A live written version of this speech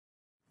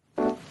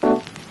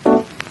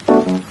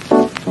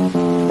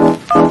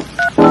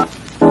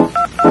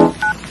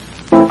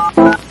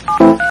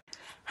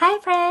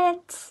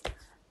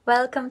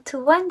Welcome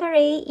to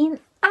WandeRei in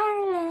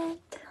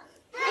Ireland!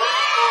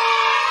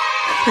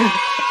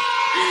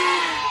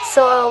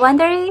 So,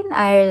 WandeRei in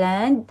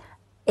Ireland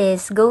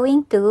is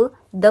going to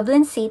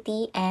Dublin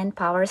City and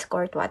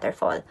Powerscourt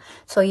Waterfall.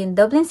 So, yung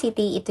Dublin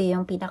City, ito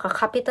yung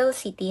pinaka-capital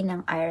city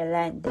ng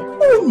Ireland.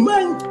 Oh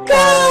my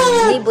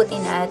God!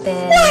 Libutin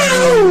natin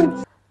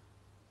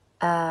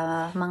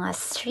mga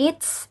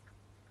streets,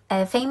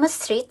 famous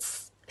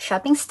streets,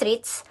 shopping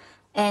streets,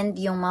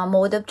 and yung mga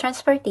mode of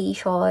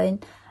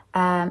transportation.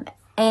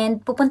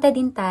 And pupunta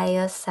din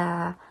tayo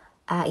sa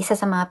isa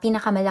sa mga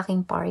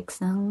pinakamalaking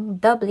parks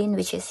ng Dublin,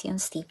 which is yung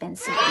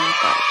Stephen's Green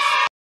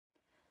Parks.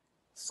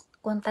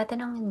 Kung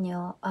tatanungin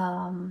nyo,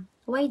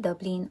 why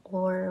Dublin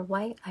or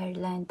why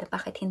Ireland?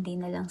 Bakit hindi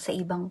na lang sa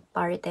ibang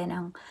parte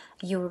ng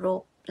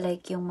Europe?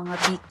 Like yung mga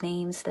big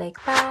names like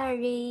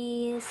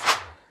Paris,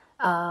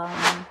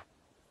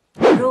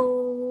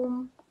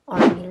 Rome, or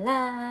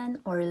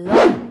Milan, or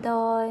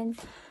London.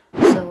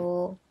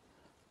 So,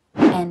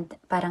 and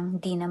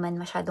parang di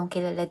naman masyadong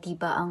kilala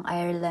diba ang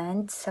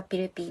Ireland sa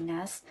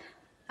Pilipinas.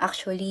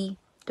 Actually,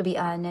 to be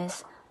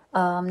honest,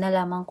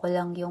 nalaman ko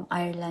lang yung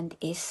Ireland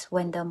is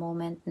when the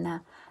moment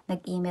na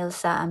nag-email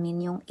sa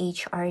amin yung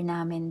HR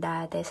namin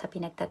dati sa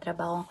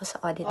pinagtatrabaho ko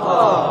sa auditing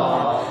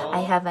firm.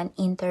 I have an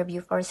interview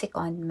for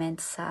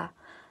secondment sa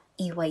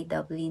EY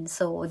Dublin.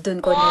 So,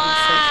 dun ko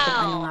na-research kung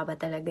ano nga ba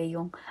talaga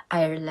yung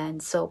Ireland.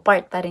 So,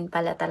 part pa rin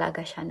pala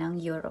talaga siya ng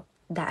Europe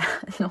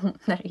nung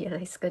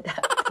na-realize ko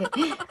dati.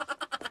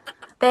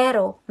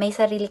 Pero, may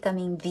sarili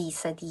kaming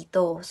visa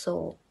dito.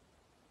 So,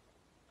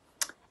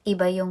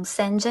 iba yung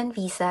Schengen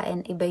visa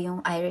and iba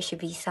yung Irish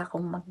visa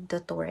kung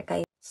mag-tour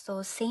kayo.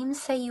 So, same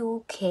sa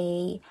UK,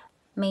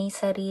 may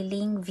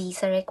sariling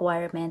visa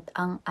requirement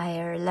ang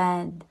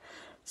Ireland.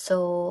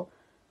 So,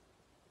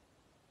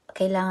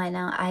 kailangan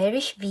ng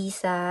Irish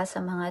visa sa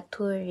mga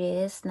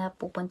tourists na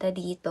pupunta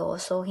dito.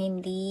 So,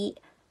 hindi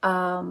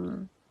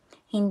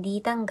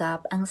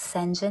tanggap ang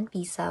Schengen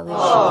visa, which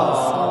is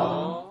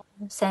yung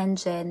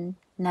Schengen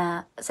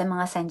na sa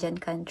mga Schengen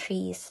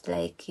countries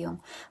like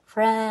yung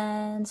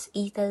France,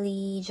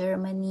 Italy,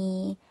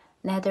 Germany,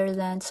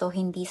 Netherlands. So,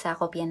 hindi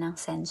sakop yan ng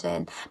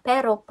Schengen.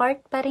 Pero, part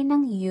pa rin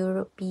ng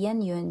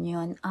European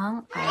Union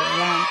ang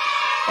Ireland.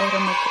 Pero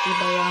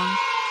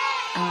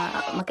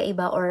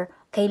magkaiba or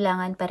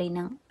kailangan pa rin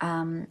ng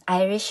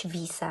Irish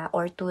visa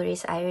or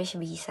tourist Irish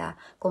visa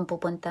kung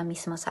pupunta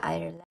mismo sa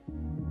Ireland.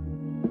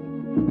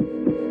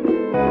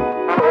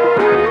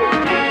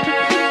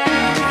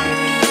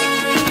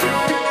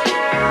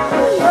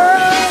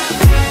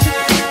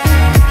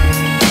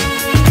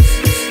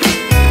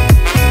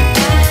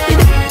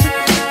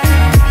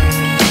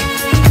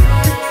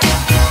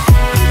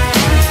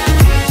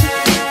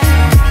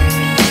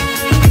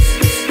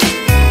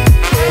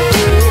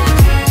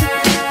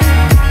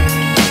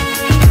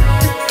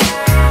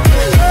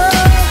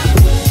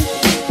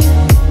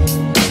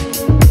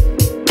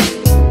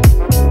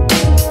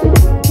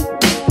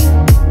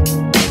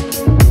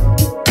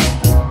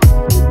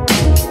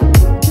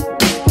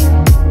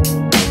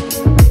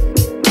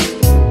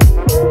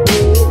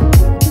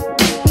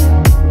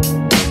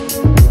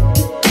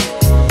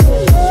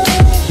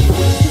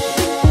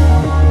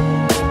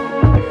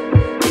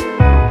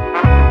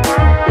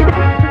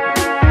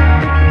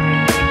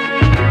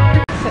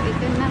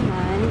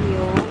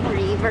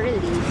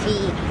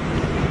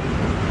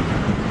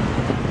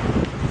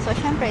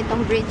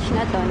 Itong bridge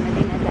na to na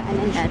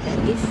dinadaanan natin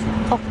is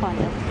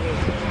O'Connell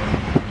Bridge.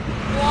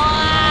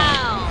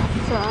 Wow!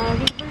 So, ang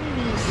River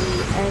Levy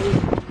ay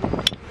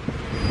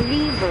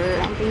river,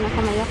 ang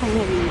pinakamalaking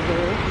na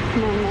river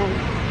na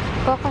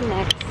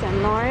nag-connect sa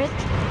north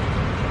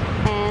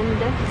and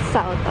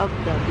south of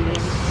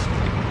Dublin.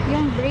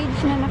 Yung bridge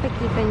na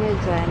nakikita nyo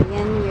dyan,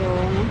 yan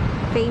yung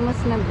famous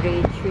na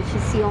bridge, which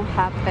is yung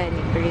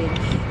Halfpenny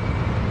Bridge.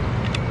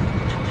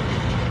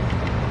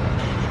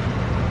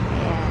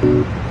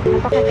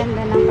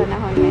 Napakaganda ng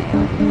panahon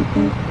ngayon.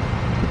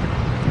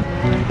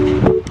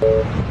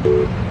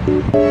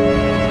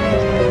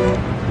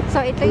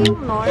 So, ito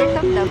yung north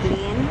of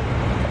Dublin.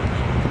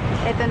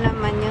 Ito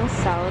naman yung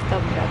south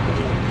of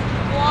Dublin.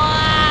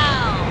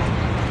 Wow!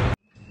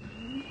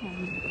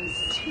 And the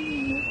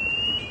street.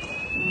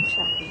 Yung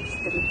shopping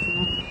street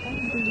ng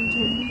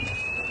Dublin.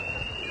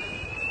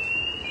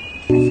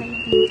 Aside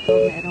dito,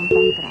 meron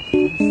pang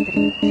crafting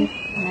street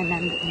na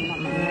nandoon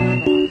naman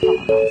yung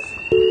Thomas.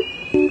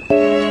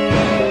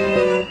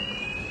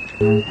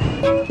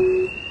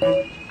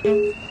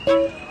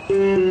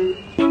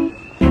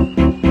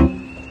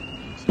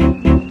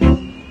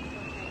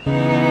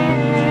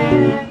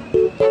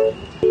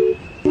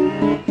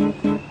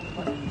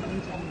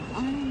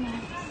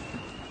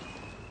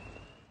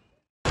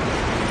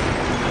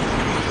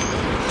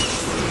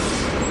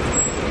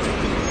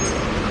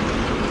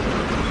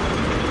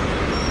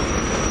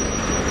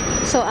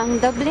 So,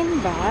 ang Dublin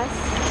bus,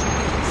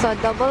 so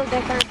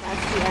double-decker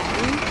bus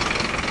yan,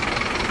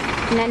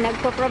 na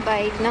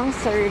nagpo-provide ng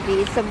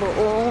service sa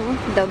buong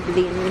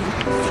Dublin.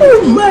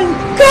 Oh my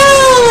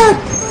God!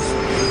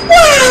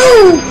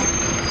 Wow!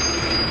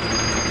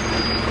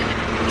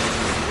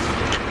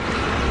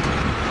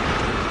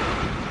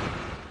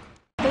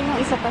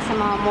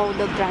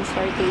 of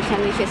transportation,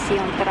 which is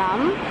yung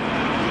tram.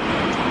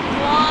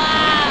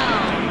 Wow!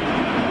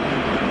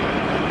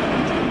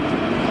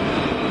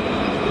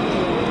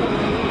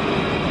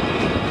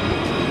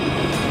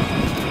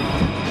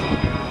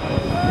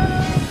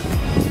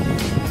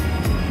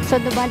 So,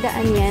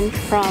 dumadaan yan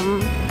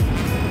from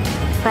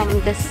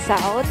the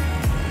south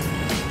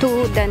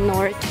to the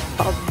north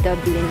of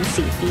Dublin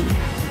City.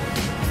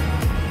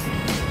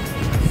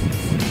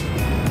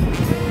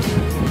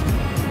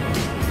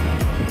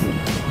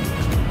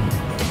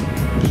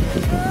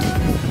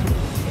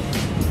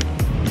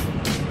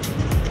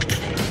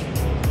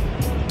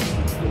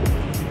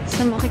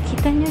 So,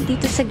 makikita nyo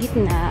dito sa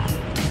gitna,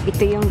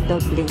 ito yung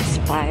Dublin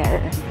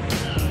Spire.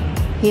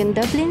 Yung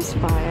Dublin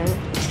Spire,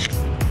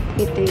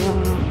 ito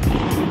yung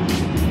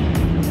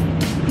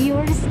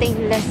pure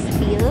stainless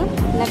steel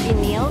na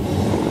biniled.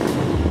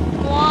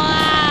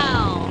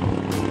 Wow!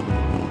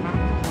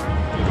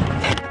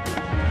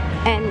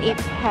 And it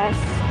has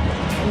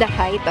the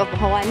height of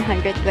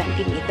 120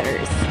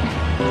 meters.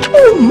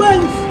 Oh my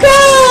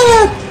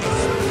God!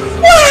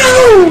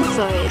 Wow!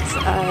 So it's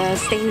a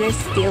stainless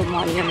steel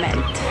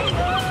monument.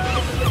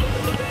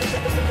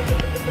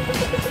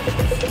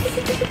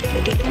 So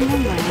dito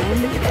naman,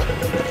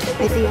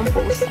 ito yung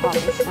post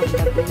office ng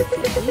Dublin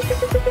City.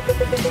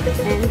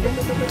 And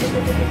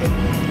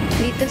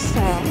dito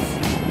sa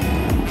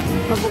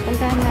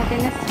mapupuntahan natin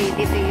na street,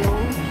 ito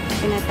yung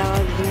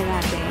tinatawag na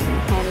natin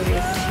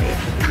Henry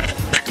Street.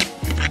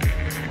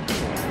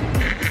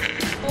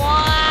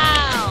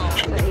 Wow!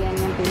 So ayan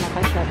yung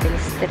pinaka-shopping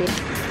street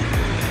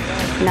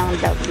ng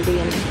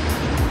Dublin.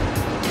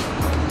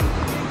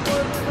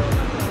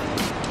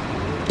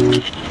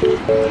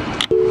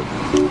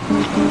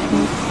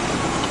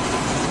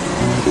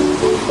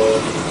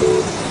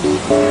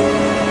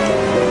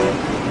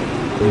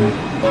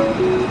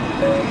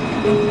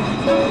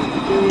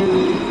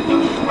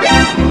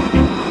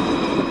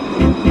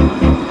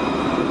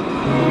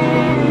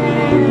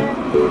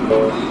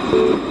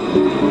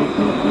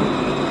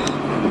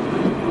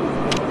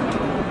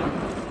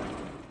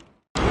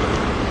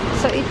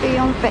 So ito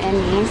yung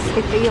pennies,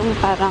 ito yung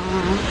parang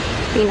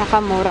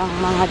pinakamurang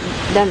mga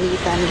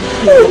damitan.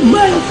 Oh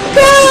my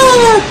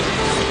God!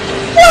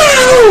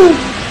 Wow!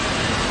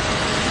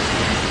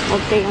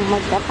 Huwag kayong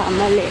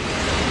magkakamali.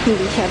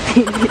 Hindi siya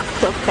pennies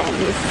to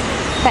pennies.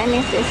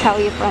 Pennies is how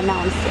you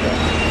pronounce it.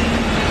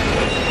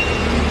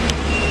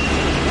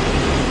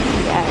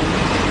 Yan.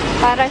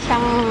 Para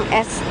siyang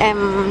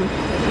SM.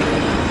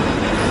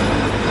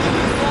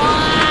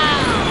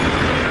 Wow!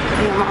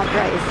 Yung mga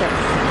prices.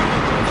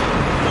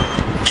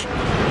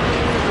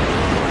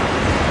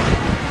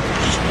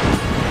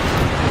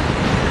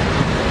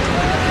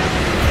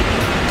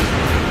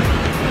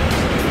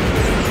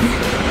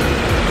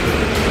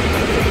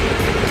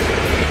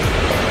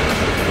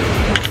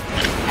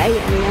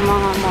 Ayan yung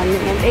mga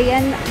monument.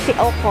 Ayan si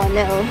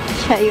O'Connell.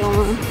 Siya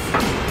yung...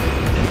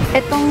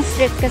 Itong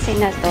street kasi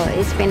na to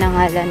is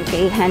pinangalan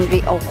kay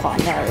Henry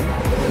O'Connell.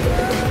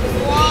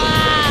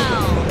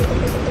 Wow!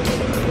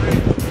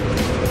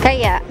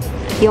 Kaya,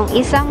 yung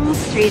isang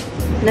street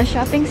na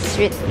shopping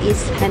street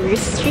is Henry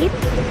Street.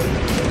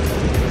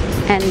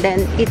 And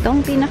then,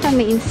 itong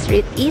pinaka-main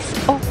street is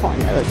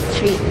O'Connell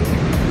Street.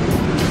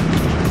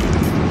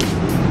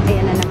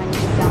 Ayan na naman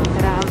yung isang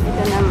tram.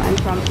 Ito naman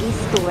from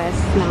east to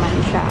west naman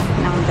siya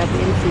ng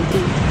Dublin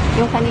City.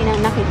 Yung kaninang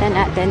nakita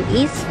natin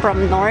is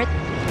from north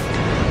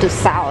to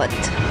south.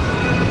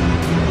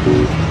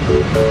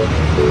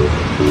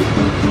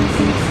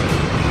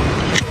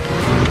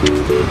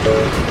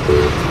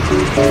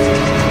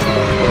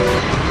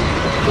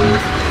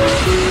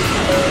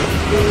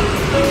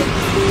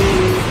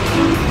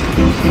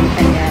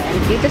 Ayan.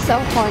 Dito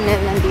sa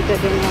O'Connell, nandito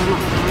din yung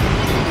mga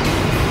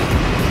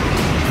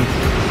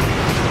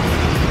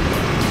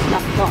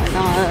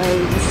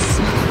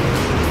McDonald's,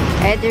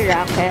 Eddie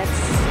Rockets,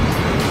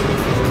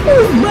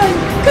 Oh my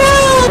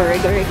God!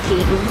 Burger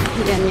King.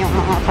 Yan yung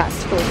mga fast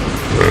food.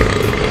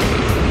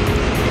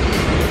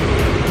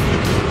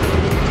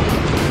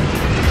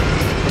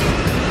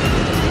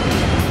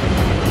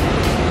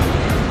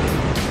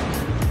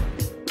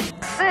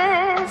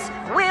 Since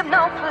we've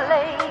no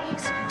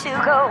place to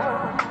go,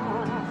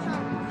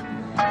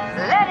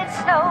 let it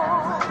snow,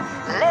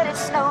 let it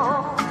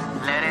snow,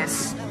 let it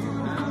snow.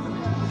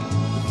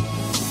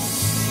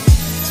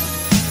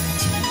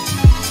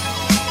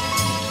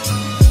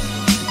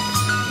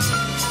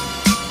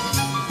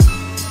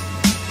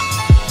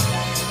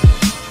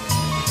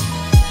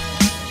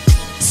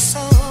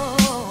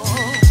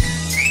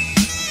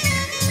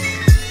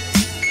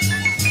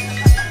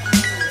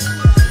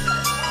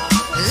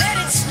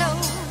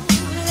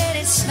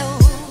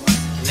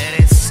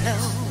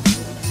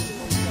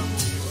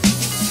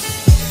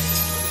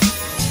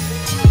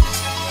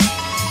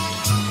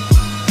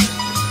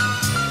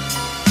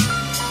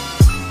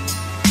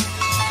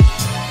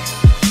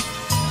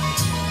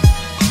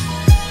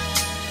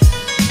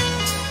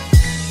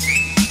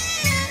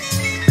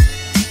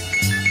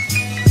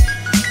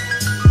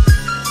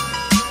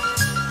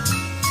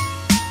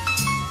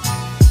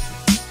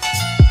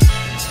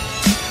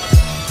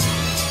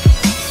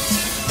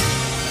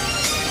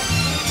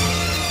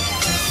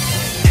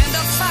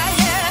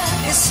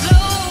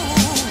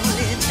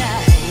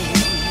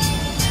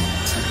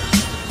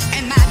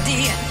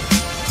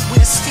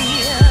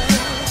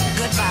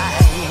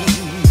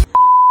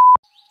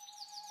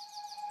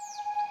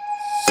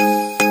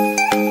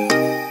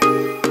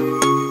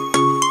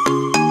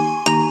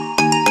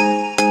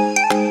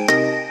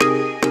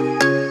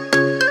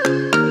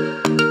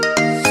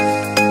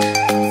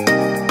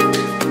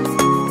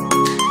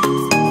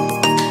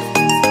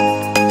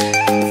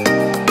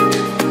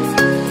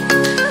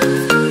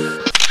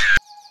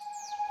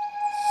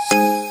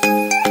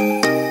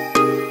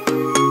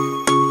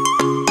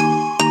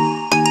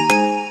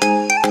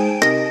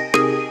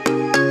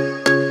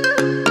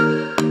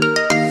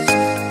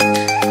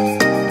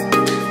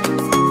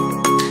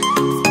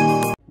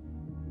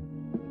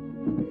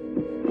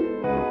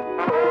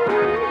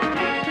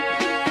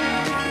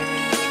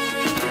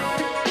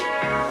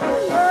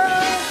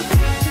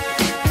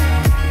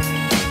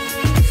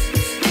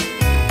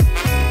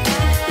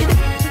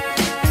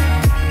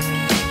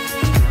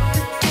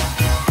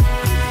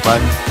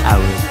 1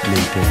 hour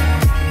later.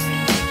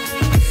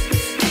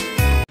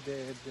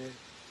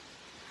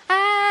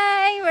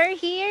 Hi! We're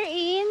here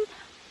in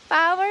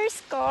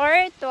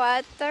Powerscourt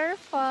Waterfall.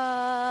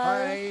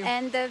 Hi.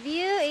 And the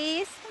view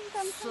is...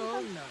 So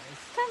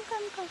nice.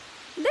 Come.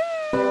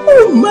 There!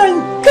 Oh my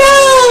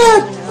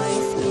god!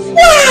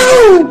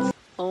 Wow!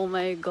 Oh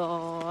my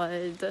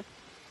god.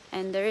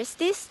 And there's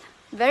this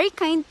very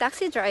kind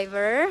taxi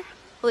driver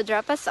who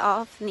dropped us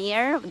off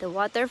near the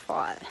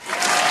waterfall.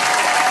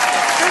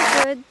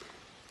 So good.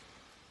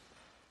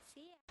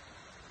 See ya.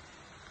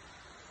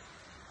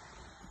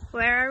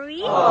 Where are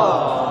we?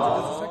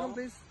 That's the second,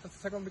 please. That's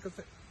the second because.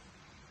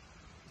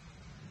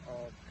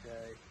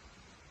 Okay.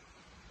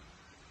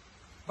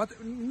 But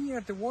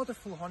near the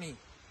waterfall, honey.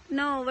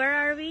 No, where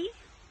are we?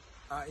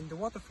 In the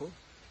waterfall.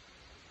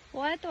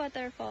 What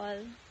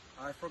waterfall?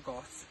 I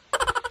forgot.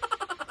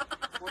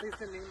 What is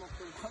the name of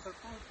the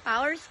waterfall?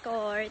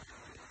 Powerscourt.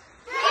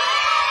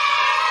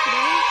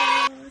 There you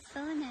go.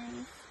 So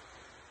nice.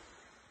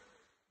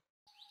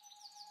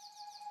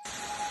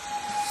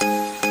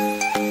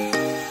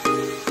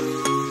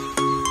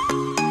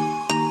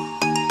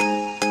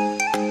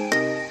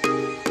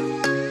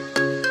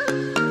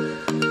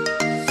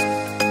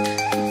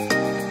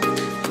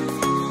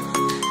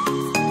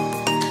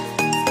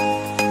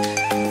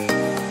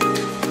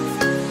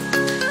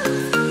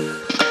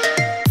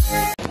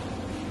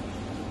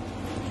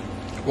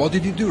 What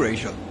did you do,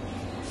 Rachel?